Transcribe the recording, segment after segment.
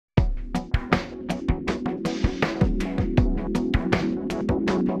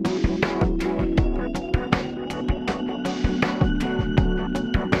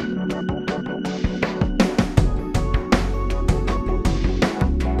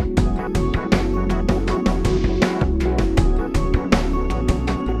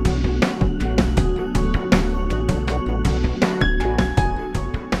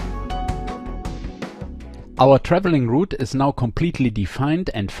Our traveling route is now completely defined,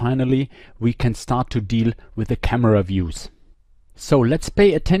 and finally we can start to deal with the camera views. So let's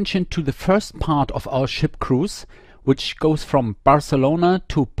pay attention to the first part of our ship cruise, which goes from Barcelona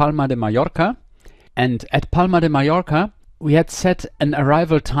to Palma de Mallorca. And at Palma de Mallorca we had set an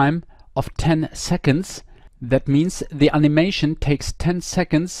arrival time of 10 seconds. That means the animation takes 10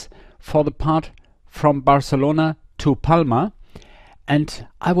 seconds for the part from Barcelona to Palma. And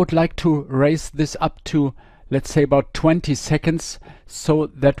I would like to raise this up to, let's say, about 20 seconds, so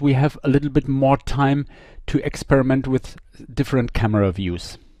that we have a little bit more time to experiment with different camera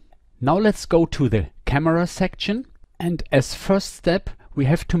views. Now let's go to the camera section, and as first step we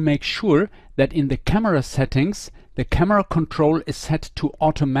have to make sure that in the camera settings the camera control is set to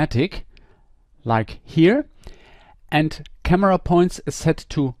automatic, like here, and camera points is set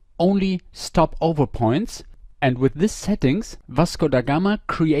to only stopover points. And with these settings, Vasco da Gama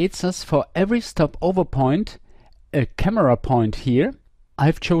creates us for every stopover point a camera point here.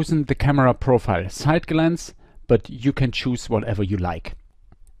 I've chosen the camera profile side glance, but you can choose whatever you like.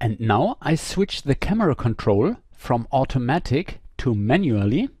 And now I switch the camera control from automatic to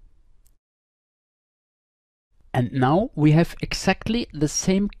manually. And now we have exactly the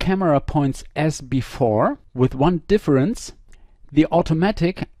same camera points as before, with one difference. The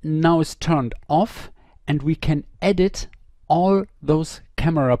automatic now is turned off, and we can edit all those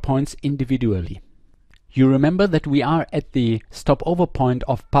camera points individually. You remember that we are at the stopover point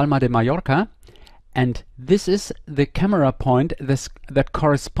of Palma de Mallorca, and this is the camera point that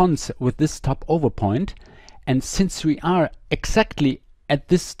corresponds with this stopover point. And since we are exactly at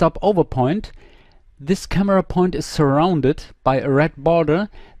this stopover point, this camera point is surrounded by a red border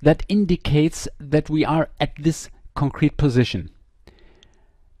that indicates that we are at this concrete position.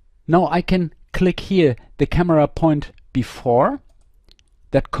 Now I can click here the camera point before,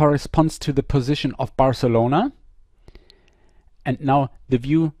 that corresponds to the position of Barcelona, and now the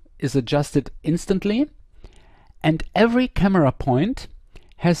view is adjusted instantly, and every camera point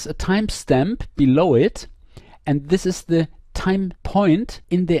has a timestamp below it, and this is the time point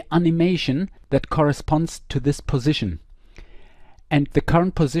in the animation that corresponds to this position. And the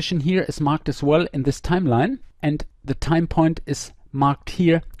current position here is marked as well in this timeline, and the time point is marked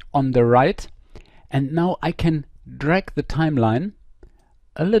here on the right. And now I can drag the timeline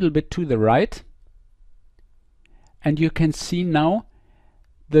a little bit to the right, and you can see now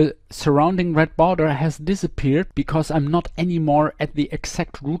the surrounding red border has disappeared because I'm not anymore at the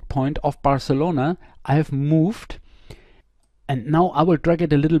exact root point of Barcelona. I have moved, and now I will drag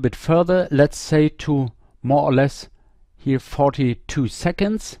it a little bit further, let's say to more or less here 42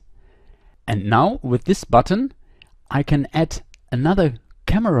 seconds. And now with this button I can add another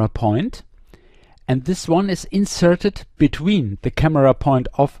camera point, and this one is inserted between the camera point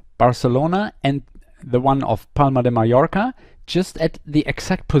of Barcelona and the one of Palma de Mallorca, just at the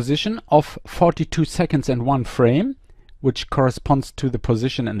exact position of 42 seconds and 1 frame, which corresponds to the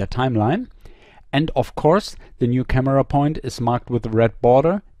position in the timeline. And of course the new camera point is marked with a red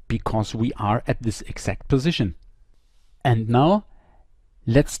border because we are at this exact position. And now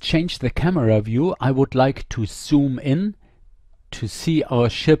let's change the camera view. I would like to zoom in to see our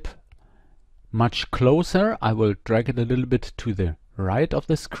ship much closer. I will drag it a little bit to the right of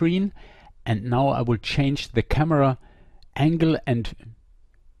the screen, and now I will change the camera angle, and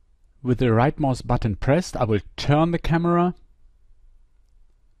with the right mouse button pressed I will turn the camera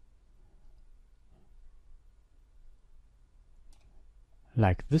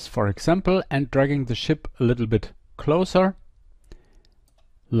like this, for example, and dragging the ship a little bit closer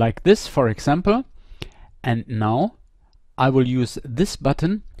like this, for example. And now I will use this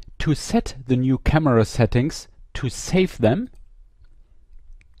button to set the new camera settings, to save them.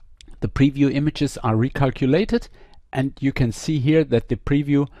 The preview images are recalculated, and you can see here that the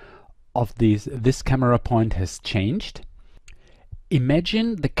preview of this camera point has changed.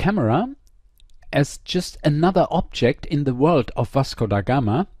 Imagine the camera as just another object in the world of Vasco da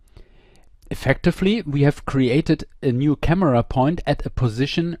Gama. Effectively, we have created a new camera point at a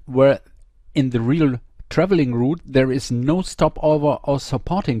position where in the real traveling route there is no stopover or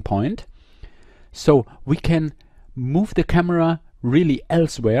supporting point. So we can move the camera really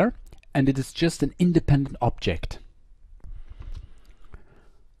elsewhere, and it is just an independent object.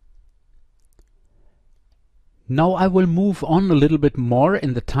 Now I will move on a little bit more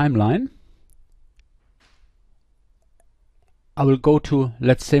in the timeline. I will go to,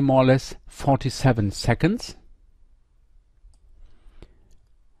 let's say, more or less 47 seconds.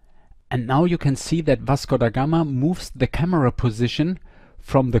 And now you can see that Vasco da Gama moves the camera position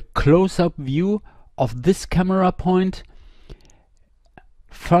from the close-up view of this camera point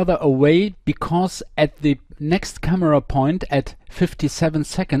further away because at the next camera point at 57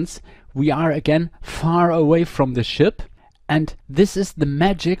 seconds we are again far away from the ship. And this is the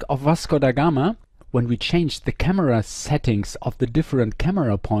magic of Vasco da Gama. When we change the camera settings of the different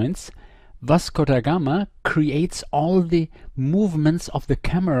camera points, Vasco da Gama creates all the movements of the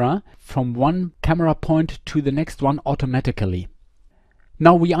camera from one camera point to the next one automatically.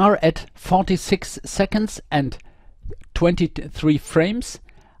 Now we are at 46 seconds and 23 frames.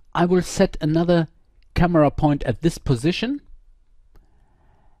 I will set another camera point at this position.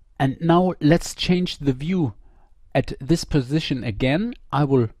 And now let's change the view at this position again. I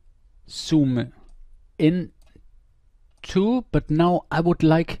will zoom in too, but now I would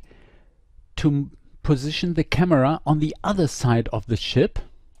like to position the camera on the other side of the ship.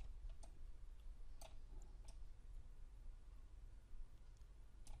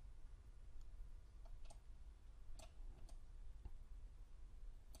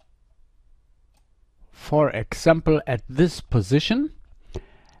 For example, at this position.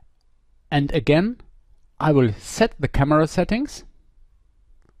 And again, I will set the camera settings.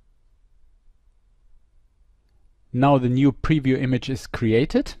 Now the new preview image is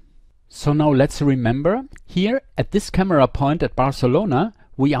created. So now let's remember, here at this camera point at Barcelona,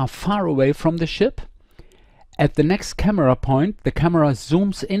 we are far away from the ship. At the next camera point, the camera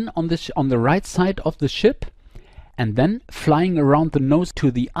zooms in on the right side of the ship, and then flying around the nose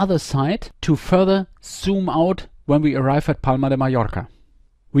to the other side to further zoom out when we arrive at Palma de Mallorca.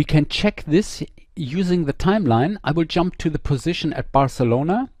 We can check this using the timeline. I will jump to the position at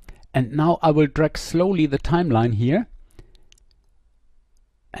Barcelona, and now I will drag slowly the timeline here.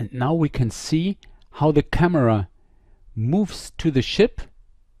 And now we can see how the camera moves to the ship,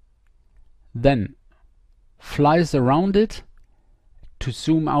 then flies around it to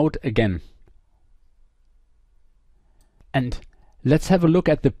zoom out again. And let's have a look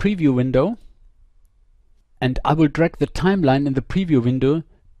at the preview window. And I will drag the timeline in the preview window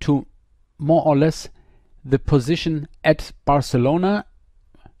to more or less the position at Barcelona,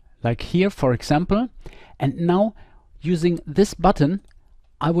 like here for example. And now using this button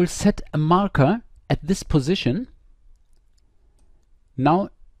I will set a marker at this position. Now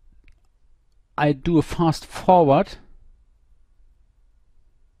I do a fast forward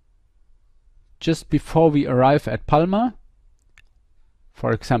just before we arrive at Palma,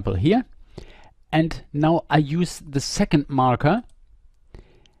 for example here. And now I use the second marker.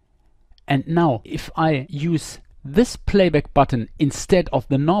 And now if I use this playback button instead of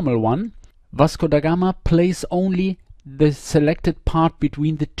the normal one, Vasco da Gama plays only the selected part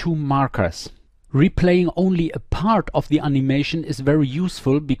between the two markers. Replaying only a part of the animation is very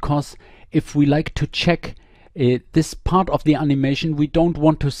useful, because if we like to check this part of the animation, we don't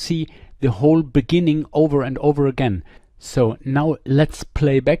want to see the whole beginning over and over again. So now let's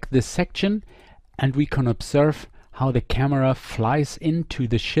play back this section, and we can observe how the camera flies into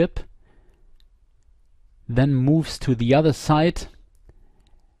the ship, then moves to the other side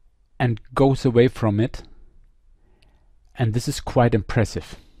and goes away from it. And this is quite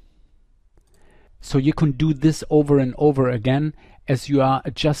impressive. So you can do this over and over again as you are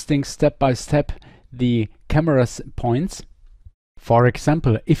adjusting step by step the camera points. For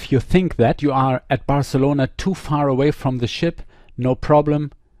example, if you think that you are at Barcelona too far away from the ship, no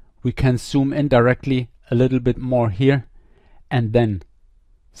problem. We can zoom in directly a little bit more here, and then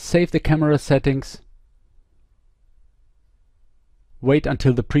save the camera settings. Wait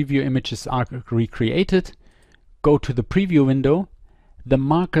until the preview images are recreated. Go to the preview window. The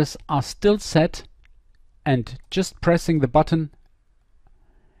markers are still set, and just pressing the button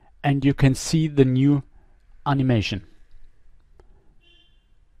and you can see the new animation.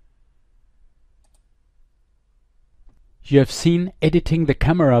 You have seen editing the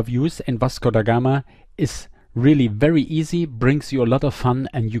camera views in Vasco da Gama is really very easy, brings you a lot of fun,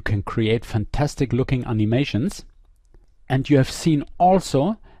 and you can create fantastic looking animations. And you have seen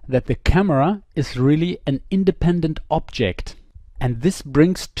also that the camera is really an independent object. And this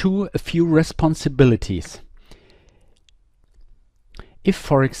brings to a few responsibilities. If,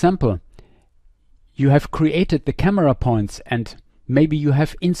 for example, you have created the camera points and maybe you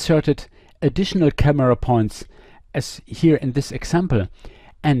have inserted additional camera points, as here in this example,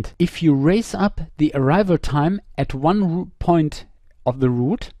 and if you raise up the arrival time at one point of the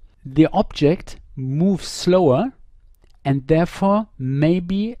route, the object moves slower, and therefore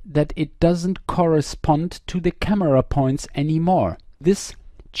maybe that it doesn't correspond to the camera points anymore. This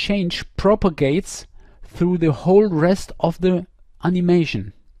change propagates through the whole rest of the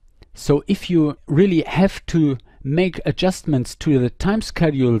animation. So if you really have to make adjustments to the time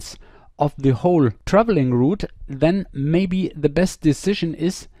schedules of the whole traveling route, then maybe the best decision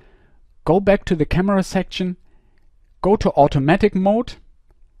is go back to the camera section, go to automatic mode.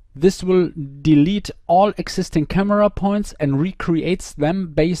 This will delete all existing camera points and recreates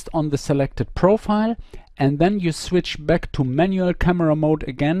them based on the selected profile, and then you switch back to manual camera mode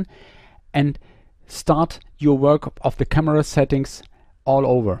again and start your work of the camera settings all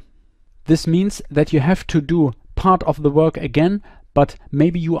over. This means that you have to do part of the work again, but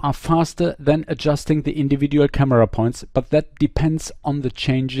maybe you are faster than adjusting the individual camera points, but that depends on the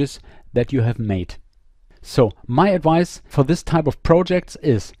changes that you have made. So my advice for this type of projects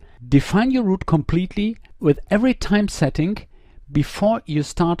is define your route completely with every time setting before you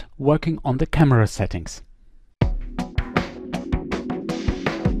start working on the camera settings.